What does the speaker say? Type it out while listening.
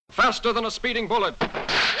Faster than a speeding bullet.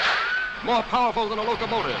 More powerful than a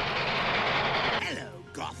locomotive. Hello,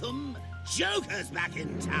 Gotham. Joker's back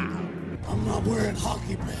in town. I'm not wearing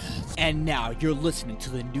hockey pads. And now you're listening to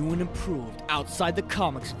the new and improved Outside the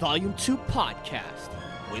Comics Volume 2 podcast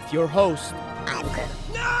with your host, I'm Groot.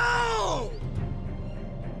 No!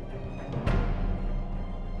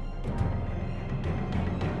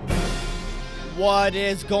 What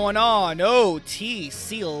is going on,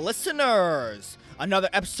 OTC listeners? Another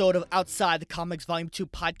episode of Outside the Comics Volume 2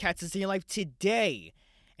 podcast is in your life today.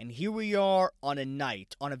 And here we are on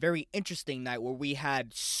a very interesting night where we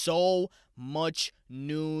had so much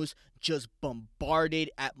news just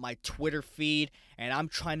bombarded at my Twitter feed. And I'm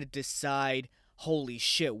trying to decide, holy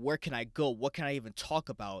shit, where can I go? What can I even talk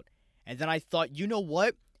about? And then I thought, you know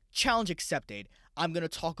what? Challenge accepted. I'm going to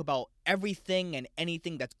talk about everything and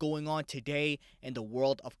anything that's going on today in the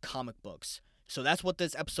world of comic books. So that's what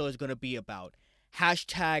this episode is going to be about.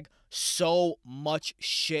 Hashtag so much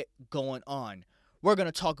shit going on. We're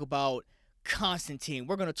going to talk about Constantine.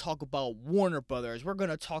 We're going to talk about Warner Brothers. We're going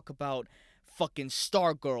to talk about fucking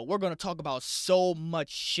Stargirl. We're going to talk about so much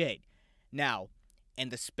shit. Now, in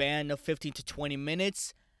the span of 15 to 20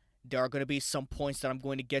 minutes, there are going to be some points that I'm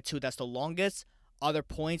going to get to that's the longest. Other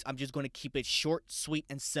points, I'm just going to keep it short, sweet,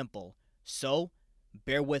 and simple. So,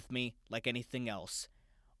 bear with me like anything else.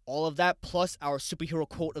 All of that plus our superhero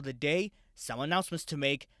quote of the day, some announcements to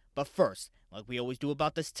make. But first, like we always do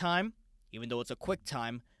about this time, even though it's a quick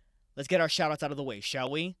time, let's get our shoutouts out of the way, shall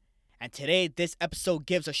we? And today, this episode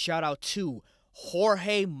gives a shout out to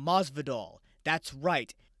Jorge Masvidal. That's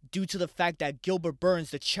right. Due to the fact that Gilbert Burns,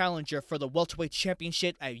 the challenger for the welterweight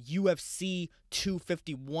championship at UFC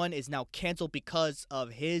 251, is now canceled because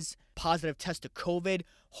of his positive test to COVID,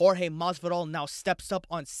 Jorge Masvidal now steps up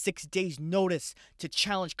on 6 days' notice to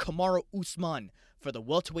challenge Kamaru Usman for the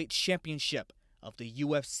welterweight championship of the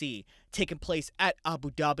UFC, taking place at Abu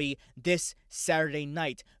Dhabi this Saturday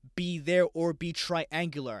night. Be there or be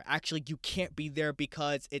triangular. Actually, you can't be there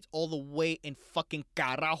because it's all the way in fucking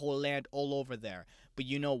Carajo land all over there. But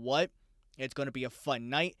you know what? It's going to be a fun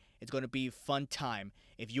night. It's going to be a fun time.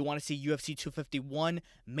 If you want to see UFC 251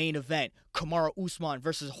 main event, Kamaru Usman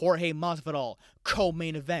versus Jorge Masvidal,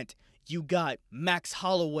 co-main event, you got Max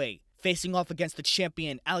Holloway facing off against the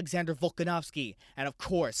champion Alexander Volkanovski, and of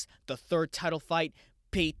course, the third title fight,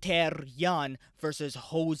 Petr Yan versus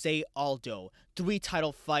Jose Aldo. 3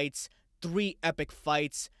 title fights, 3 epic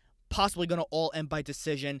fights, possibly going to all end by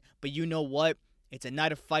decision, but you know what? It's a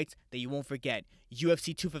night of fights that you won't forget.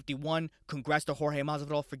 UFC 251, congrats to Jorge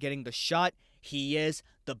Masvidal for getting the shot. He is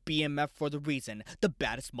the BMF for the reason, the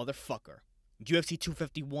baddest motherfucker. UFC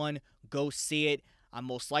 251, go see it. I'm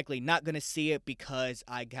most likely not going to see it because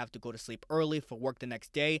I have to go to sleep early for work the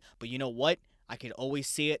next day. But you know what? I could always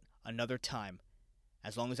see it another time.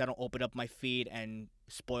 As long as I don't open up my feed and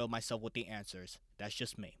spoil myself with the answers. That's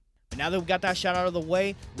just me. But now that we got that shot out of the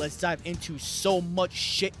way, let's dive into so much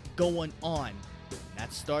shit going on.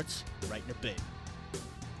 That starts right in a bit.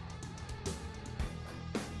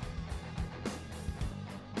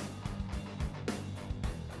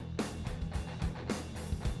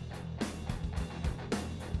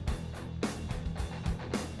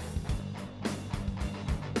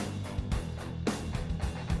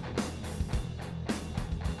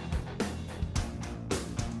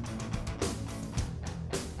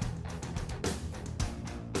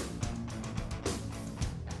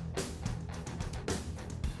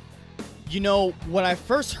 You know, when I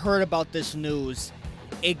first heard about this news,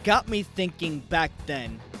 it got me thinking back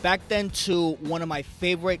then to one of my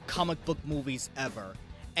favorite comic book movies ever.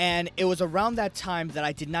 And it was around that time that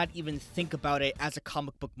I did not even think about it as a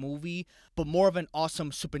comic book movie, but more of an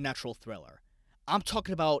awesome supernatural thriller. I'm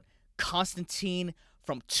talking about Constantine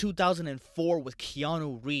from 2004 with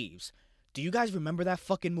Keanu Reeves. Do you guys remember that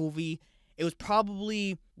fucking movie? It was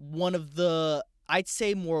probably one of the, I'd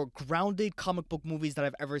say, more grounded comic book movies that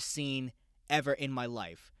I've ever seen ever in my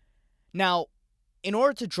life. Now, in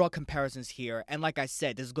order to draw comparisons here, and like I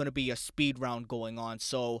said, this is going to be a speed round going on,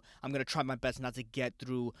 so I'm going to try my best not to get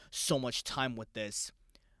through so much time with this.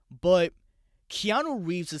 But Keanu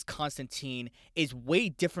Reeves' Constantine is way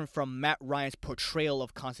different from Matt Ryan's portrayal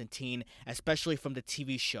of Constantine, especially from the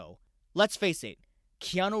TV show. Let's face it,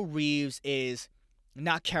 Keanu Reeves is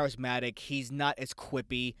not charismatic, he's not as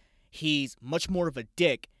quippy, he's much more of a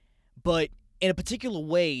dick, but in a particular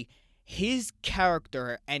way, his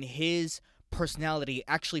character and his personality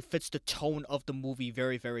actually fits the tone of the movie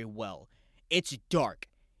very, very well. It's dark,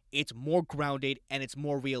 it's more grounded, and it's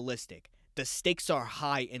more realistic. The stakes are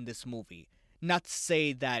high in this movie. Not to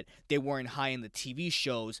say that they weren't high in the TV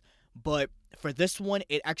shows, but for this one,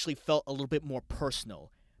 it actually felt a little bit more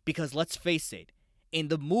personal. Because let's face it, in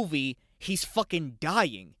the movie, he's fucking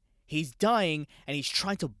dying. He's dying and he's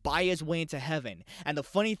trying to buy his way into heaven. And the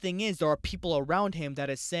funny thing is, there are people around him that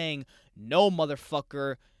is saying, no,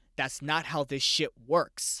 motherfucker, that's not how this shit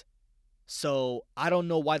works. So I don't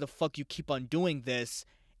know why the fuck you keep on doing this.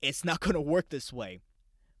 It's not gonna work this way.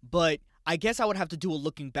 But I guess I would have to do a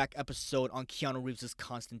looking back episode on Keanu Reeves'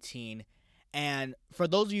 Constantine. And for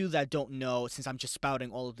those of you that don't know, since I'm just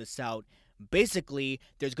spouting all of this out, basically,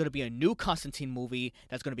 there's going to be a new Constantine movie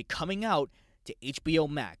that's going to be coming out to HBO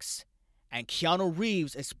Max. And Keanu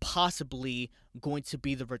Reeves is possibly going to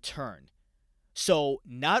be the return. So,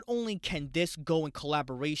 not only can this go in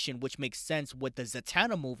collaboration, which makes sense with the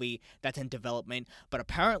Zatanna movie that's in development, but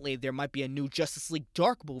apparently there might be a new Justice League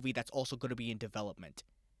Dark movie that's also going to be in development.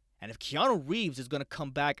 And if Keanu Reeves is going to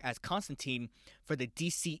come back as Constantine for the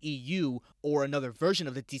DCEU, or another version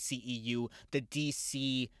of the DCEU, the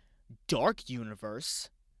DC Dark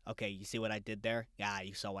Universe. Okay, you see what I did there? Yeah,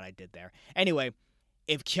 you saw what I did there. Anyway,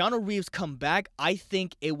 if Keanu Reeves come back, I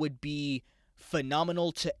think it would be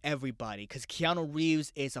phenomenal to everybody. Because Keanu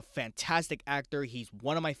Reeves is a fantastic actor. He's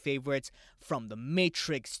one of my favorites, from The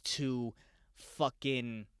Matrix to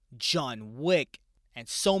fucking John Wick and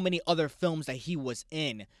so many other films that he was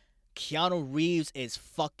in. Keanu Reeves is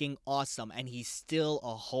fucking awesome, and he's still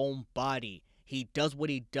a homebody. He does what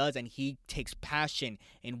he does, and he takes passion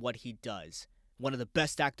in what he does. One of the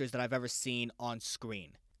best actors that I've ever seen on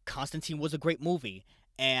screen. Constantine was a great movie,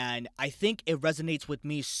 and I think it resonates with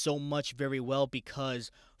me so much very well because,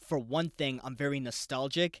 for one thing, I'm very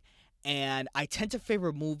nostalgic, and I tend to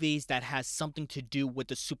favor movies that has something to do with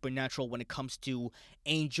the supernatural when it comes to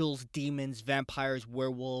angels, demons, vampires,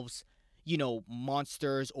 werewolves, you know,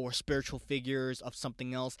 monsters or spiritual figures of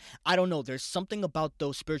something else. I don't know. There's something about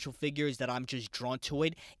those spiritual figures that I'm just drawn to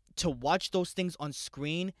it. To watch those things on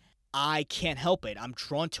screen, I can't help it. I'm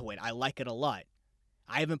drawn to it. I like it a lot.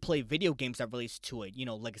 I haven't played video games that relates to it. You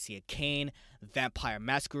know, Legacy of Kain, Vampire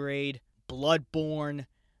Masquerade, Bloodborne,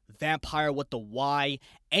 Vampire with the Y.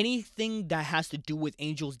 Anything that has to do with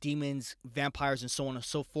angels, demons, vampires, and so on and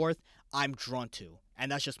so forth, I'm drawn to.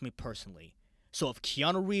 And that's just me personally. So if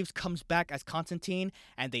Keanu Reeves comes back as Constantine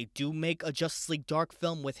and they do make a Justice League Dark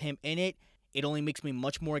film with him in it, it only makes me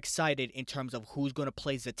much more excited in terms of who's going to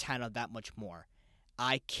play Zatanna that much more.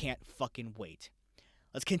 I can't fucking wait.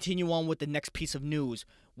 Let's continue on with the next piece of news.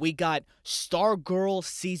 We got Stargirl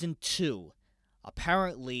Season 2.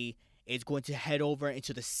 Apparently, it's going to head over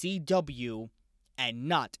into the CW and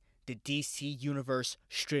not the DC Universe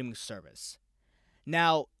streaming service.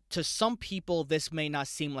 Now, to some people, this may not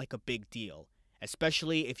seem like a big deal,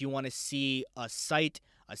 especially if you want to see a site,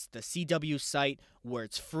 the CW site, where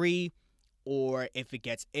it's free, or if it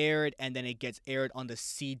gets aired and then it gets aired on the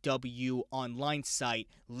CW online site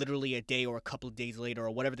literally a day or a couple of days later, or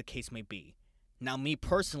whatever the case may be. Now, me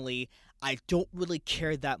personally, I don't really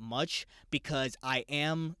care that much because I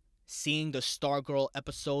am seeing the Stargirl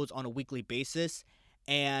episodes on a weekly basis,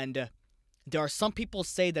 and there are some people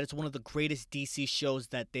say that it's one of the greatest DC shows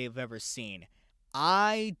that they've ever seen.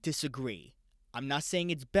 I disagree. I'm not saying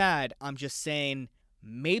it's bad, I'm just saying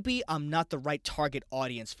maybe I'm not the right target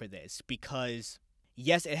audience for this, because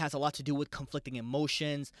yes, it has a lot to do with conflicting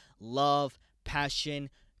emotions, love, passion,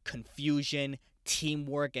 confusion,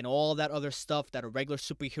 teamwork, and all that other stuff that a regular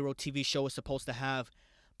superhero TV show is supposed to have.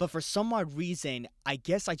 But for some odd reason, I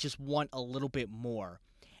guess I just want a little bit more.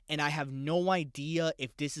 And I have no idea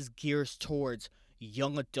if this is geared towards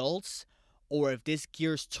young adults or if this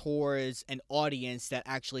gears towards an audience that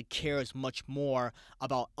actually cares much more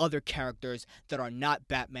about other characters that are not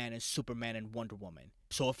Batman and Superman and Wonder Woman.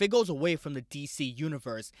 So if it goes away from the DC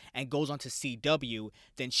universe and goes on to CW,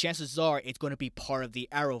 then chances are it's going to be part of the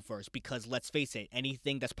Arrowverse, because let's face it,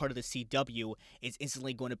 anything that's part of the CW is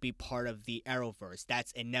instantly going to be part of the Arrowverse.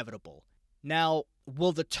 That's inevitable. Now,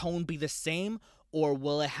 will the tone be the same, or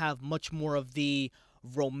will it have much more of the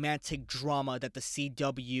romantic drama that the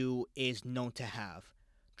CW is known to have?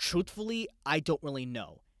 Truthfully, I don't really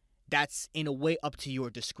know. That's in a way up to your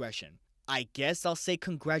discretion. I guess I'll say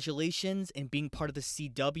congratulations in being part of the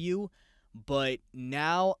CW, but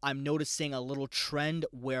now I'm noticing a little trend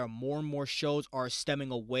where more and more shows are stemming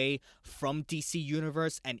away from DC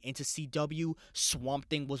Universe and into CW. Swamp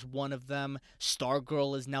Thing was one of them,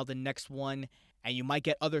 Stargirl is now the next one, and you might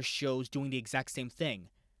get other shows doing the exact same thing.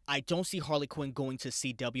 I don't see Harley Quinn going to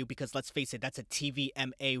CW because, let's face it, that's a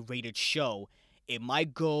TVMA rated show. It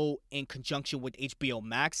might go in conjunction with HBO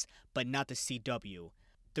Max, but not the CW.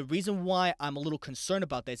 The reason why I'm a little concerned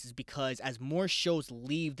about this is because as more shows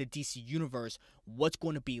leave the DC universe, what's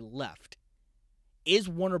going to be left? Is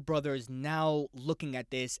Warner Brothers now looking at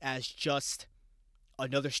this as just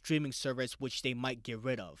another streaming service which they might get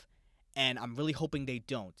rid of. And I'm really hoping they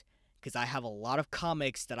don't, because I have a lot of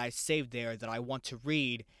comics that I saved there that I want to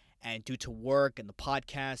read, and due to work and the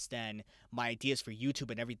podcast and my ideas for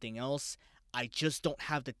YouTube and everything else, I just don't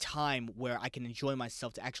have the time where I can enjoy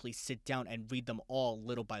myself to actually sit down and read them all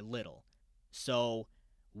little by little. So,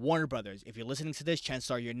 Warner Brothers, if you're listening to this,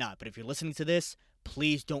 chances are you're not, but if you're listening to this,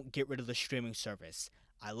 please don't get rid of the streaming service.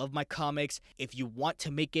 I love my comics. If you want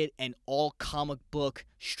to make it an all comic book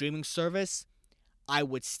streaming service, I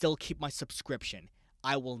would still keep my subscription.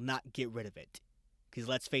 I will not get rid of it. Because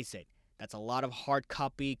let's face it, that's a lot of hard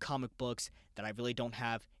copy comic books that I really don't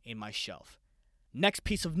have in my shelf. Next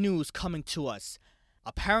piece of news coming to us.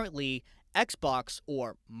 Apparently, Xbox,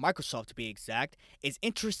 or Microsoft to be exact, is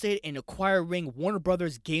interested in acquiring Warner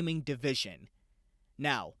Brothers' gaming division.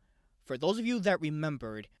 Now, for those of you that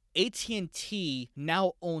remembered, AT&T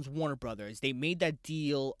now owns Warner Brothers. They made that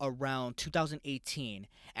deal around 2018,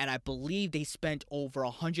 and I believe they spent over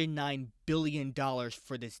 $109 billion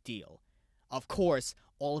for this deal. Of course,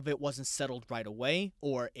 all of it wasn't settled right away,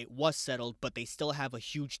 or it was settled, but they still have a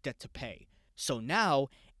huge debt to pay. So now,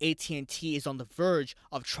 AT&T is on the verge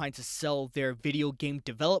of trying to sell their video game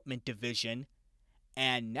development division,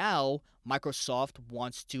 and now Microsoft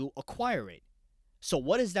wants to acquire it. So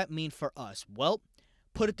what does that mean for us? Well,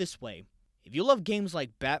 put it this way. If you love games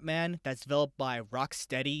like Batman, that's developed by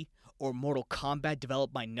Rocksteady, or Mortal Kombat,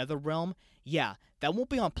 developed by NetherRealm, yeah, that won't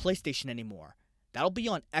be on PlayStation anymore. That'll be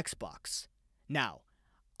on Xbox. Now,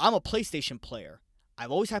 I'm a PlayStation player.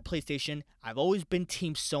 I've always had PlayStation. I've always been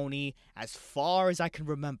Team Sony as far as I can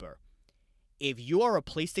remember. If you are a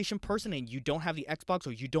PlayStation person and you don't have the Xbox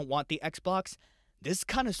or you don't want the Xbox, this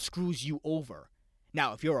kind of screws you over.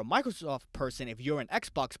 Now, if you're a Microsoft person, if you're an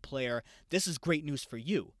Xbox player, this is great news for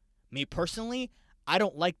you. Me personally, I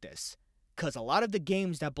don't like this, because a lot of the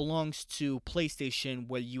games that belongs to PlayStation,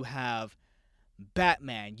 where you have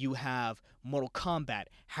Batman, you have Mortal Kombat,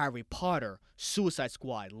 Harry Potter, Suicide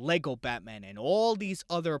Squad, Lego Batman, and all these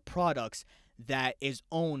other products that is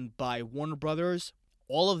owned by Warner Brothers,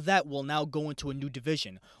 all of that will now go into a new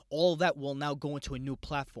division. All of that will now go into a new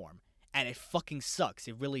platform. And it fucking sucks.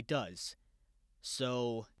 It really does.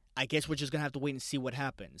 So, I guess we're just gonna have to wait and see what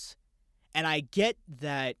happens. And I get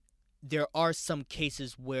that there are some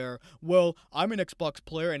cases where, well, I'm an Xbox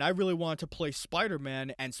player and I really want to play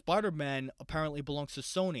Spider-Man, and Spider-Man apparently belongs to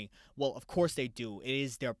Sony. Well, of course they do. It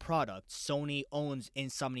is their product. Sony owns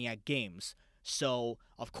Insomniac Games. So,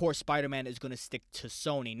 of course, Spider-Man is gonna stick to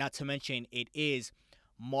Sony. Not to mention, it is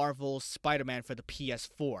Marvel's Spider-Man for the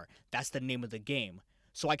PS4. That's the name of the game.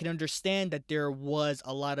 So I can understand that there was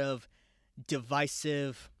a lot of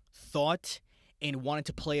divisive thought in wanting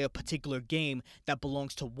to play a particular game that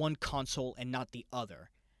belongs to one console and not the other.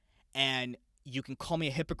 And you can call me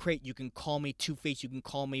a hypocrite, you can call me two-faced, you can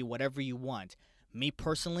call me whatever you want. Me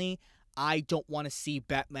personally, I don't want to see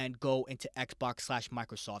Batman go into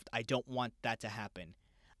Xbox/Microsoft. I don't want that to happen.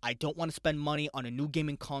 I don't want to spend money on a new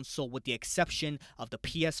gaming console, with the exception of the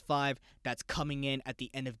PS5 that's coming in at the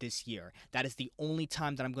end of this year. That is the only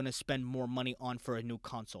time that I'm going to spend more money on for a new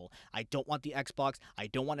console. I don't want the Xbox. I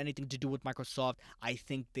don't want anything to do with Microsoft. I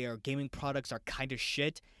think their gaming products are kind of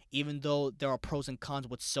shit, even though there are pros and cons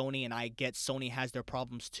with Sony, and I get Sony has their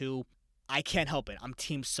problems too. I can't help it. I'm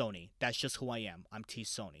Team Sony. That's just who I am. I'm Team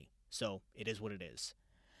Sony. So it is what it is.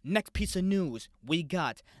 Next piece of news, we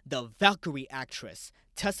got the Valkyrie actress,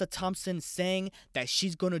 Tessa Thompson, saying that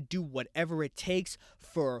she's gonna do whatever it takes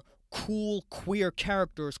for cool queer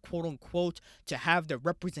characters, quote unquote, to have their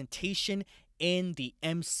representation in the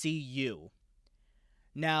MCU.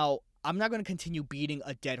 Now, I'm not gonna continue beating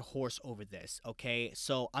a dead horse over this, okay?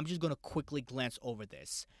 So I'm just gonna quickly glance over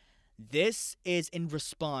this. This is in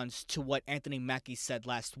response to what Anthony Mackie said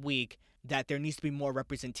last week, that there needs to be more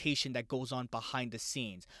representation that goes on behind the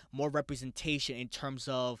scenes. More representation in terms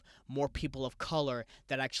of more people of color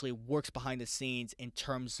that actually works behind the scenes in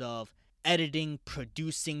terms of editing,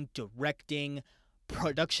 producing, directing,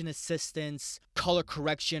 production assistance, color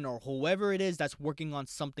correction, or whoever it is that's working on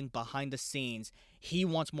something behind the scenes. He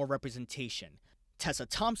wants more representation. Tessa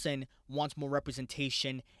Thompson wants more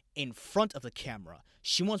representation in front of the camera.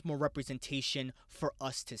 She wants more representation for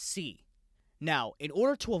us to see. Now, in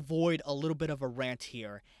order to avoid a little bit of a rant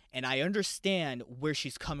here, and I understand where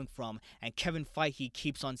she's coming from, and Kevin Feige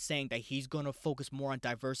keeps on saying that he's going to focus more on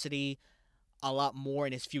diversity a lot more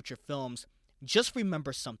in his future films, just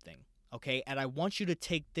remember something, okay? And I want you to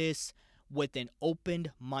take this with an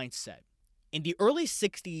open mindset. In the early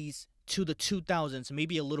 60s to the 2000s,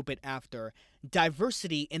 maybe a little bit after,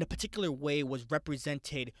 diversity in a particular way was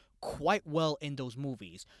represented quite well in those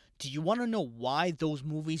movies. Do you want to know why those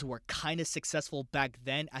movies were kind of successful back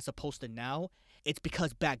then as opposed to now? It's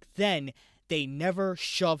because back then, they never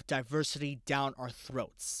shoved diversity down our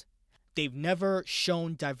throats. They've never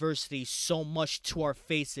shown diversity so much to our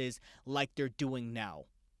faces like they're doing now.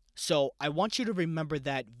 So I want you to remember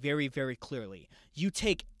that very, very clearly. You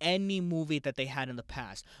take any movie that they had in the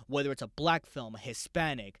past, whether it's a black film, a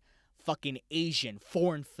Hispanic, fucking Asian,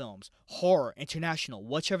 foreign films, horror, international,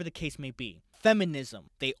 whichever the case may be. Feminism,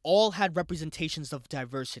 they all had representations of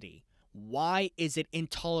diversity. Why is it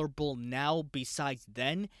intolerable now besides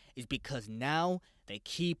then? Is because now they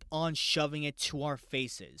keep on shoving it to our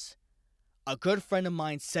faces. A good friend of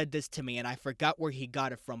mine said this to me, and I forgot where he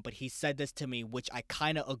got it from, but he said this to me, which I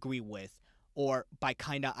kind of agree with, or by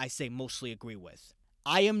kind of I say mostly agree with.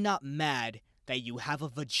 I am not mad that you have a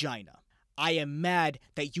vagina. I am mad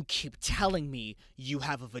that you keep telling me you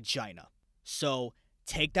have a vagina. So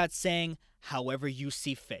take that saying however you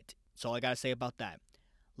see fit. That's all I gotta say about that.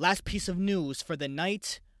 Last piece of news for the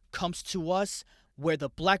night comes to us where the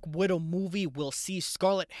Black Widow movie will see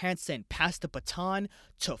Scarlett Johansson pass the baton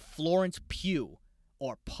to Florence Pugh,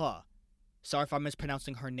 or Puh. Sorry if I'm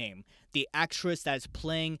mispronouncing her name. The actress that is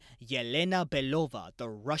playing Yelena Belova, the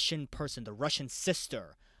Russian person, the Russian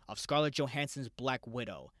sister of Scarlett Johansson's Black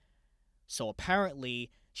Widow. So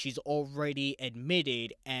apparently, she's already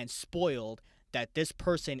admitted and spoiled that this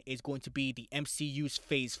person is going to be the MCU's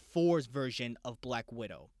Phase 4's version of Black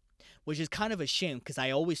Widow. Which is kind of a shame because I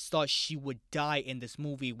always thought she would die in this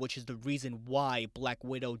movie, which is the reason why Black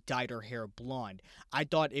Widow dyed her hair blonde. I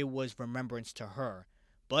thought it was remembrance to her.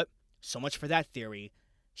 But so much for that theory.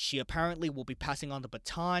 She apparently will be passing on the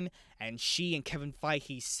baton, and she and Kevin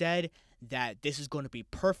Feige said that this is going to be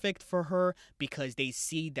perfect for her because they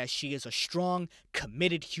see that she is a strong,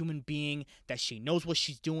 committed human being, that she knows what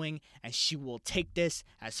she's doing, and she will take this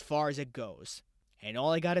as far as it goes. And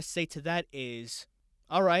all I gotta say to that is,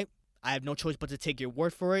 alright, I have no choice but to take your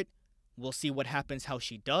word for it. We'll see what happens, how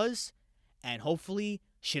she does, and hopefully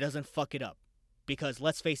she doesn't fuck it up. Because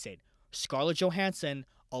let's face it, Scarlett Johansson,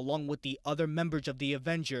 along with the other members of the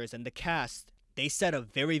Avengers and the cast, they set a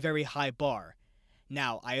very, very high bar.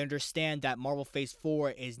 Now, I understand that Marvel Phase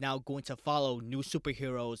 4 is now going to follow new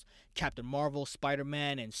superheroes, Captain Marvel,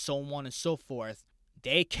 Spider-Man, and so on and so forth.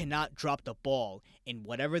 They cannot drop the ball in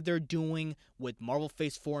whatever they're doing with Marvel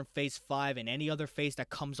Phase 4 and Phase 5 and any other phase that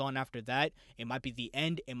comes on after that. It might be the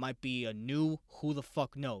end. It might be a new who the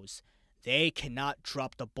fuck knows. They cannot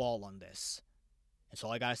drop the ball on this. That's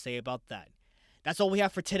all I gotta say about that. That's all we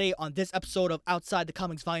have for today on this episode of Outside the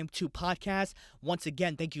Comics Volume 2 podcast. Once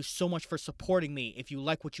again, thank you so much for supporting me. If you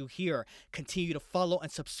like what you hear, continue to follow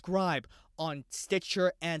and subscribe on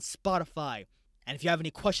Stitcher and Spotify. And if you have any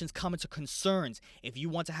questions, comments, or concerns, if you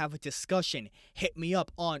want to have a discussion, hit me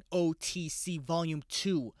up on OTC Volume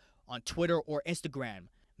 2 on Twitter or Instagram.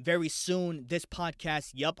 Very soon, this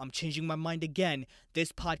podcast, I'm changing my mind again.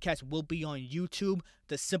 This podcast will be on YouTube.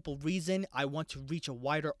 The simple reason, I want to reach a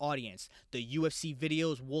wider audience. The UFC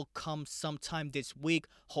videos will come sometime this week.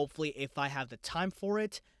 Hopefully, if I have the time for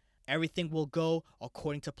it, everything will go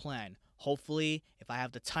according to plan. Hopefully, if I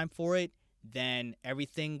have the time for it, then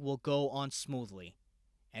everything will go on smoothly.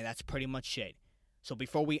 And that's pretty much it. So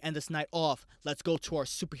before we end this night off, let's go to our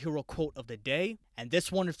superhero quote of the day. And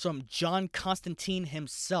this one is from John Constantine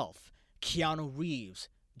himself, Keanu Reeves,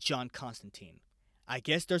 John Constantine. I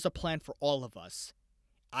guess there's a plan for all of us.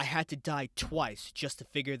 I had to die twice just to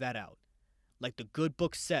figure that out. Like the good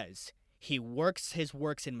book says, he works his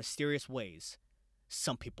works in mysterious ways.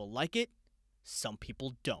 Some people like it, some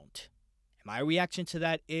people don't. And my reaction to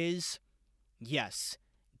that is, yes,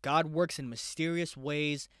 God works in mysterious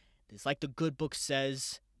ways. It's like the good book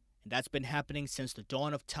says, and that's been happening since the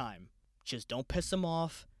dawn of time. Just don't piss him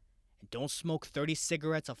off, and don't smoke 30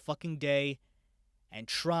 cigarettes a fucking day, and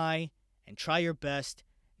try your best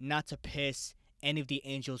not to piss any of the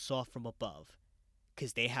angels off from above,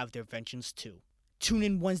 because they have their vengeance too. Tune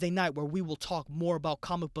in Wednesday night where we will talk more about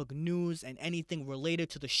comic book news and anything related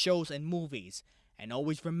to the shows and movies. And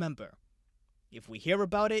always remember, if we hear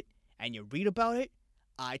about it and you read about it,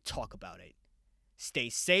 I talk about it.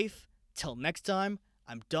 Stay safe. Till next time,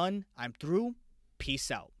 I'm done. I'm through.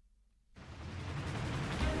 Peace out.